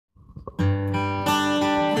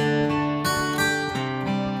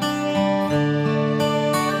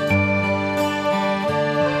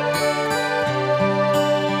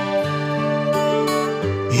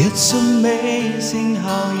amazing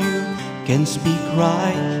how you can speak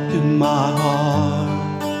right to my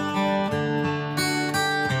heart.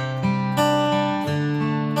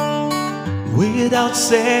 Without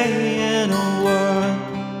saying a word,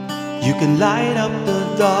 you can light up the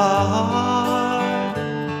dark.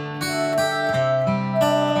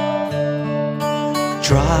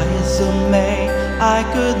 Try as I may, I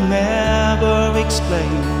could never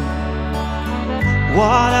explain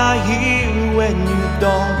what I hear when you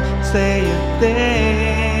don't say a thing.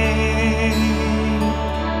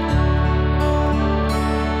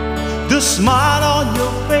 The smile on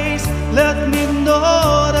your face let me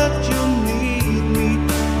know that you need me.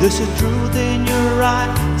 There's a truth in your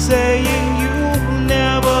eye saying you'll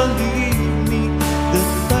never leave me. The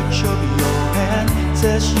touch of your hand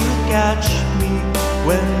says you catch me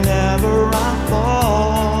whenever I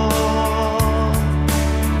fall.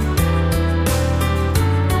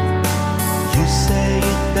 You say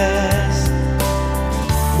it best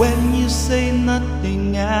when you say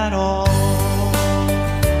nothing at all.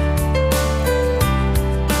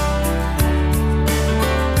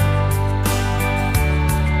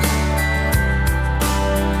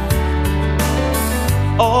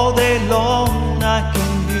 All day long I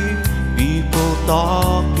can hear people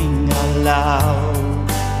talking out loud.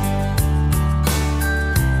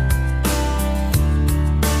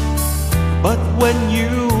 But when you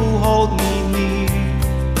hold me near,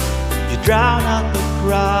 you drown out the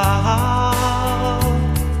crowd.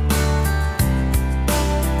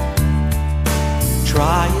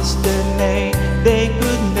 Try as they may, they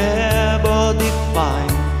could never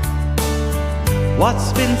define what's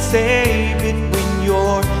been said between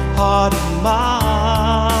your heart and mine.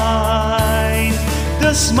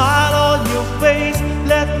 The smile on your face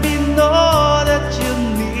let me know that you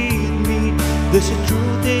need me. There's a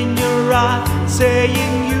truth in your eye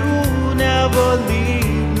saying you never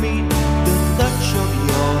leave me. The touch of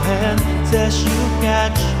your hand says you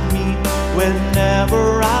catch me whenever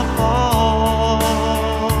I fall.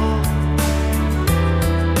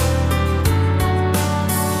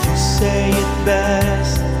 You say it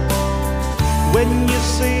best when you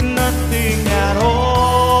say nothing at all.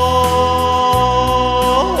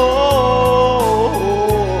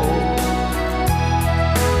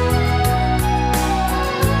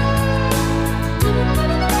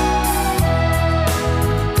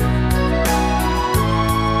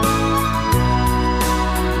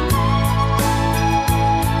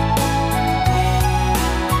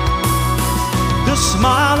 The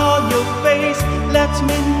smile on your face lets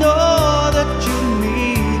me know that you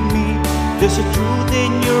need me. There's a truth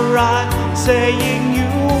in your eye saying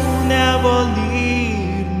you'll never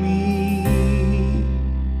leave me.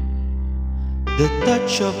 The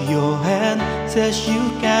touch of your hand says you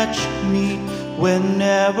catch me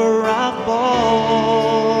whenever I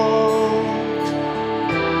fall.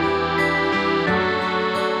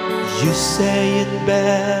 You say it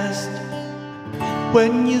best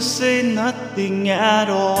when you say nothing at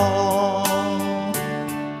all.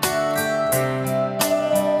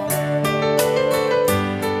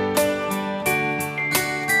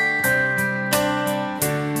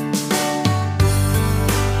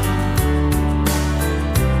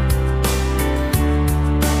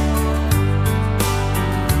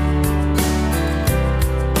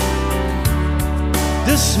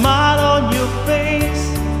 The smile on your face,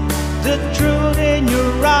 the truth in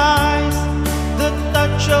your eyes, the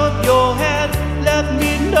touch of your hand, let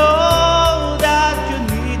me know that you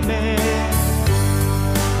need me.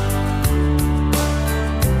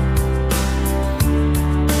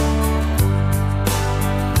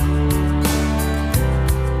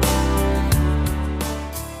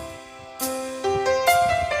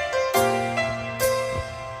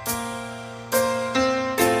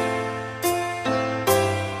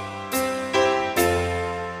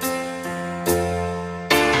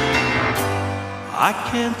 I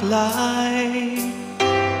can't lie,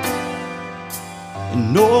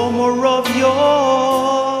 no more of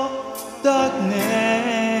your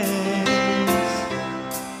darkness.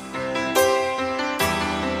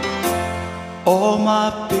 All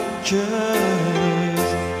my pictures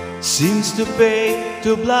seems to fade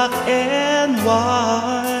to black and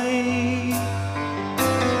white.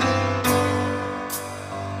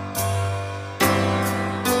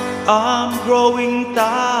 I'm growing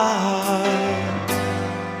tired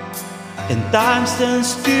and time stands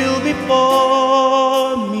still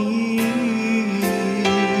before me.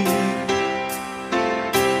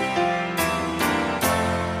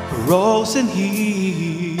 Rose and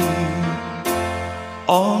heel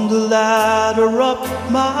on the ladder of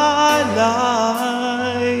my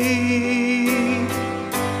life.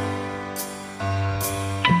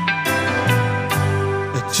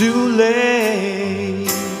 too late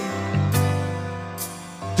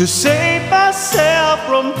to save myself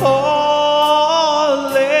from falling.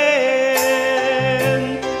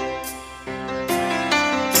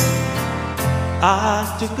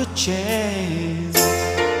 I took a chance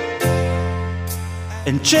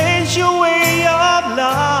and changed your way of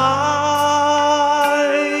life,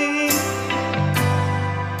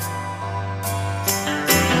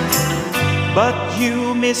 but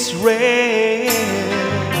you misread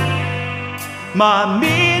my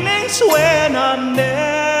meanings when I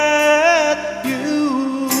met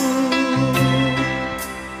you.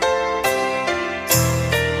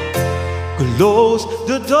 Close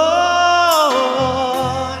the door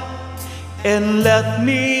and let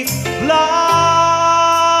me blinded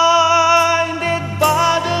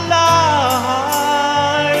by the light.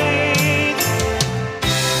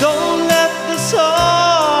 Don't let the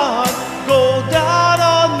sun go down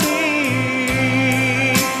on me.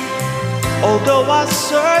 Although I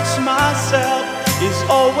search myself, it's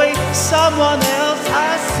always someone else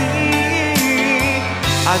I see.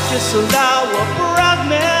 I just allow a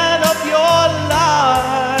fragment of your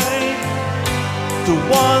life to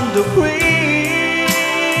wander free.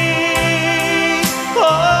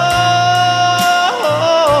 Oh,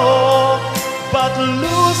 but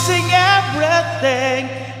losing everything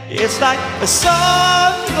is like a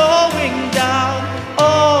sun going down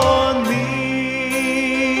on me.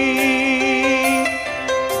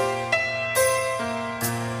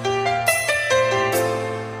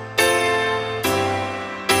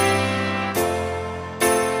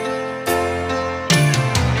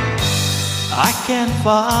 I can't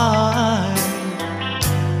find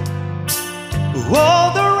all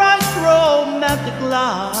the right romantic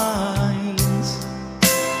lines,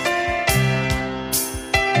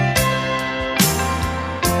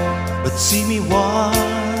 but see me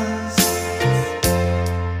once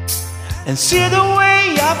and see the way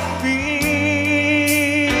I feel.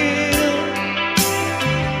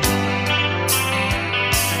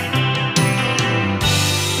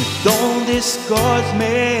 Don't discourage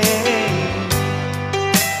me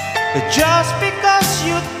just because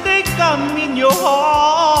you think I'm in your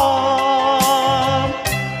heart.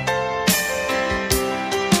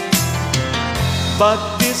 But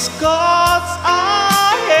because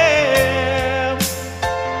I am,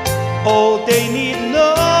 oh, they need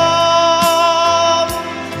love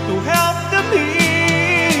to help them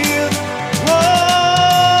heal.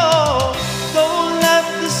 Oh, don't let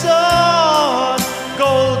the sun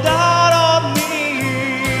go down on me.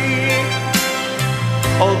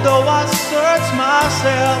 Although I search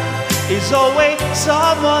myself, it's always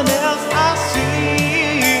someone else I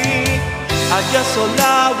see. I just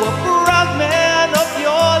allow a fragment of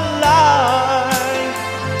your life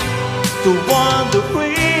to wander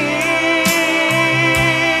free.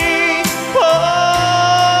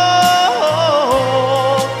 Oh,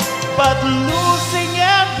 but losing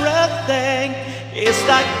everything is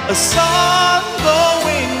like a sun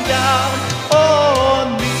going down on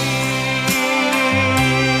me.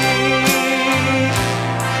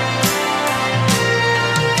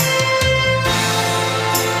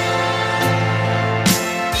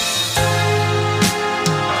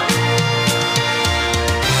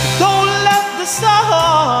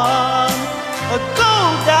 Sun go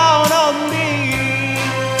down on me.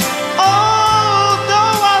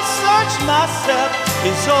 Although I search myself,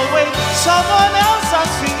 it's always someone else I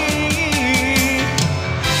see.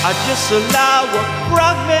 I just allow a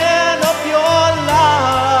fragment of your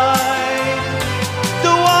life to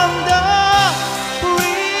wander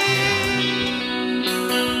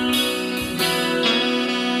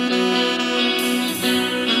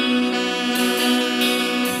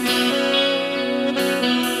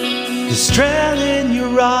the strength in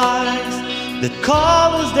your eyes that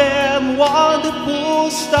colors them wonderful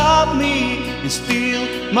stop me and steal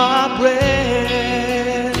my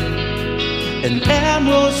breath. And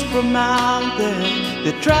emeralds from mountain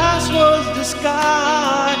that transforms the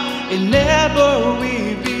sky and never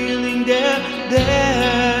revealing their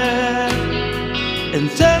depth.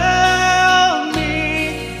 And tell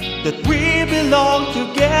me that we belong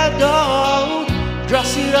together.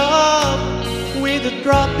 Dress it up with the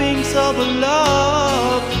droppings of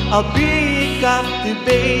love. I'll be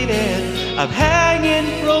captivated. I'm hanging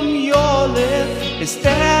from your lips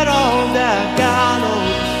instead of that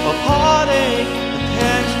gallows of heartache that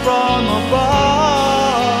hangs from above.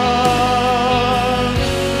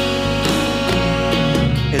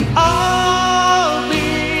 And I'll be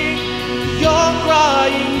your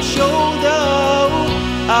crying shoulder.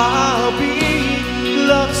 I'll be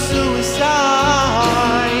love suicide.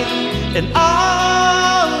 And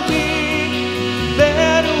I'll be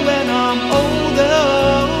better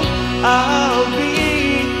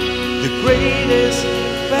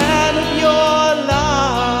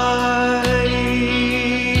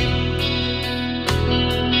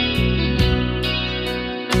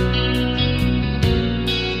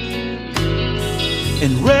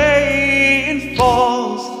and rain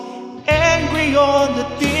falls angry on the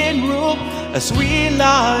tin roof as we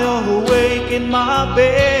lie awake in my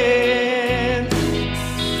bed.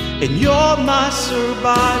 And you're my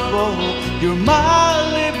survival, you're my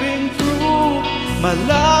living proof. My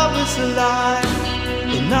love is alive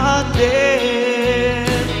and not dead.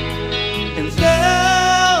 And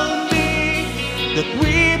tell me that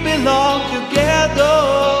we belong together.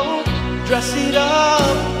 Dress it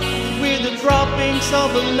up with the droppings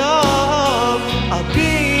of love. I'll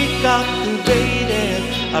be captivated,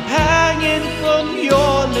 I'm hanging from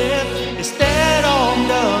your lips instead on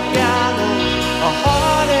the gallows, a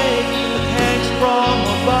heartache that hangs from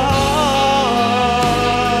above.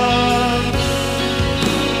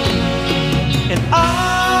 And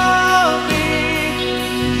I'll be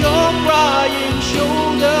your crying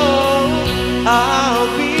shoulder, I'll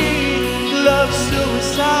be love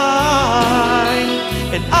suicide.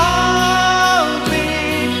 And I'll be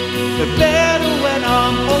better when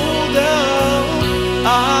I'm older.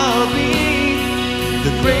 I'll be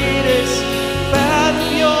the greatest fan of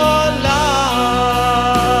your life.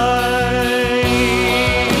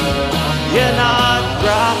 Yeah, I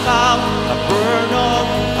drop out, I burn off,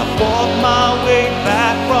 I walk my way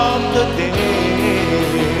back from the dead.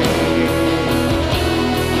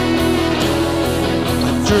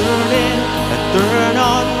 I turn in, I turn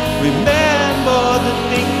on, remember the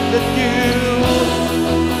things that you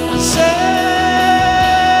said.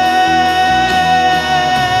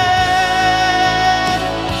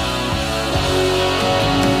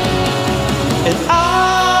 And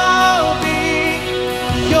I'll be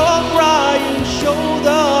your crying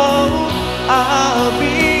shoulder, I'll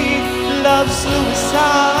be love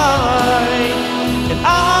suicide. And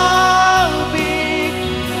I'll be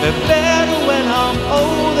better when I'm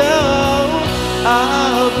older.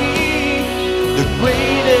 I'll be the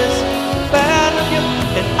greatest fan of you.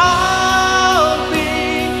 And I'll be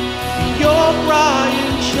your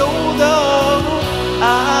crying shoulder,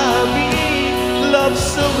 I'll be love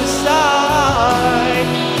suicide.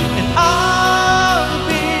 And I'll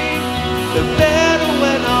be the better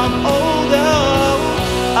when I'm older.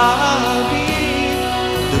 I'll be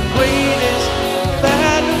the greatest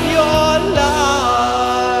fan of your life.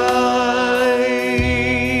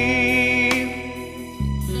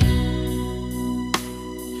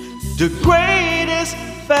 The greatest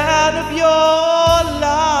fan of your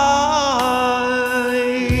life.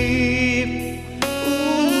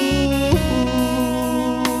 Ooh.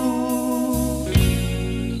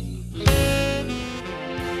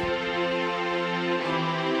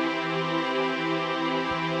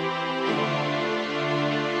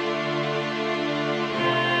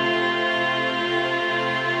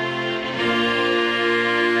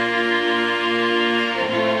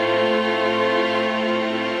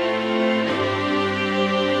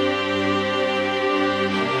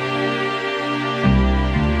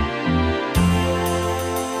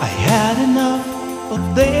 I had enough of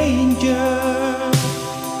danger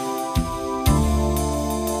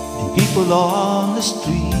and people on the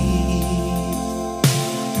street.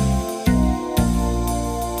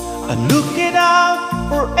 I'm looking out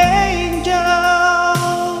for angels,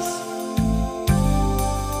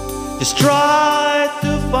 just try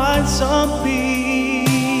to find some peace.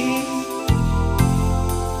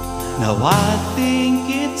 Now I think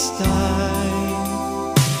it's time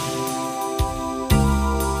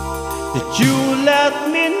that you let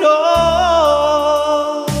me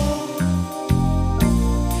know.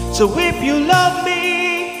 So if you love me,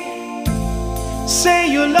 say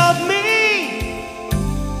you love me.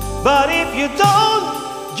 But if you don't,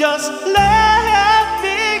 just let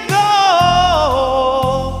me go.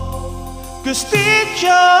 'Cause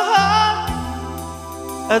teacher,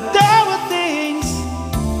 there were things,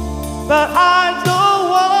 but I don't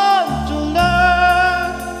want to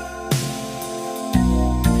learn.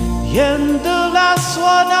 And the last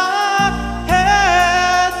one I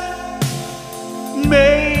had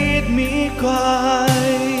made me cry.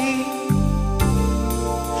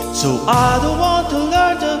 So I don't want to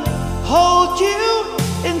learn to hold you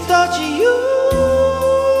and touch you.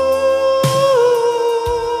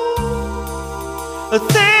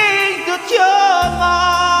 Think that you're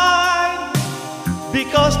mine,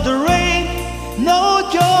 because there ain't no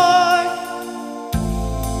joy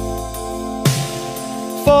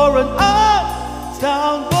for an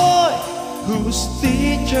uptown boy whose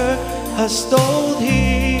teacher has told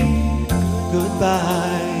him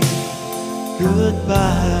goodbye,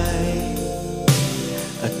 goodbye,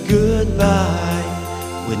 a goodbye,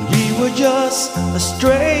 when we were just a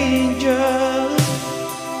stranger.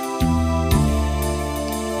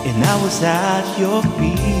 And I was at your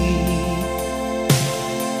feet,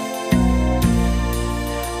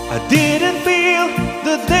 I didn't feel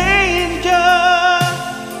the danger.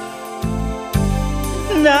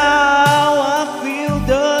 Now I feel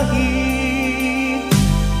the heat.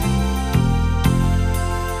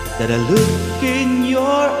 That I look in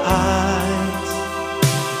your eyes,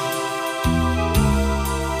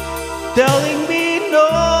 telling me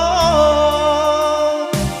no.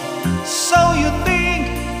 So you think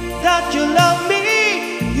that you love me,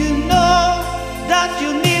 you know that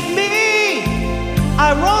you need me.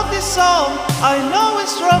 I wrote this song, I know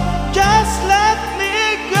it's wrong, just let me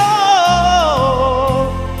go.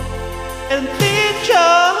 And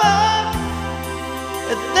teacher,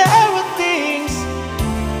 there were things,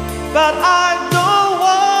 but I don't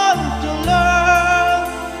want to learn.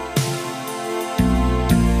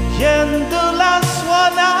 And the last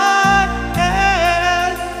one I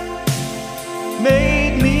had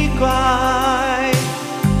made me cry.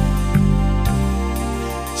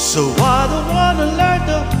 So I don't wanna learn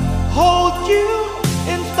to hold you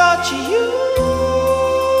and touch you.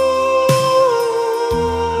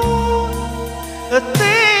 I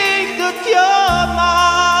think that you're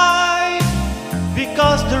mine,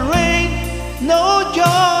 because there ain't no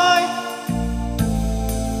joy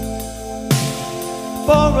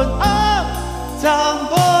for an uptown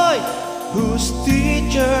boy whose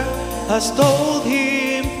teacher has told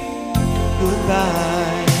him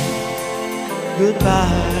goodbye,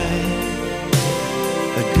 goodbye,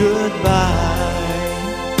 goodbye.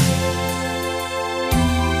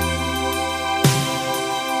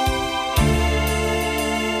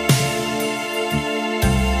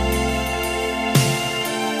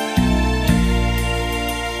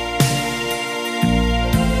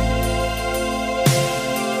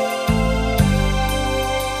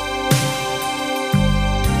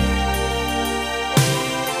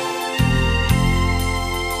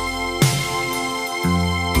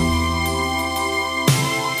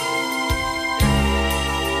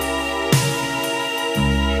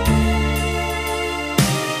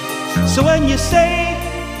 So when you say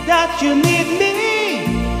that you need me,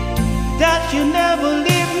 that you never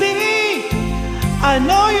leave me, I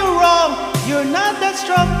know you're wrong, you're not that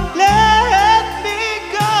strong. Let me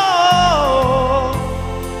go.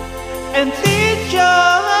 And teacher,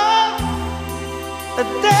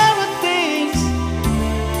 there are things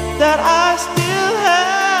that I still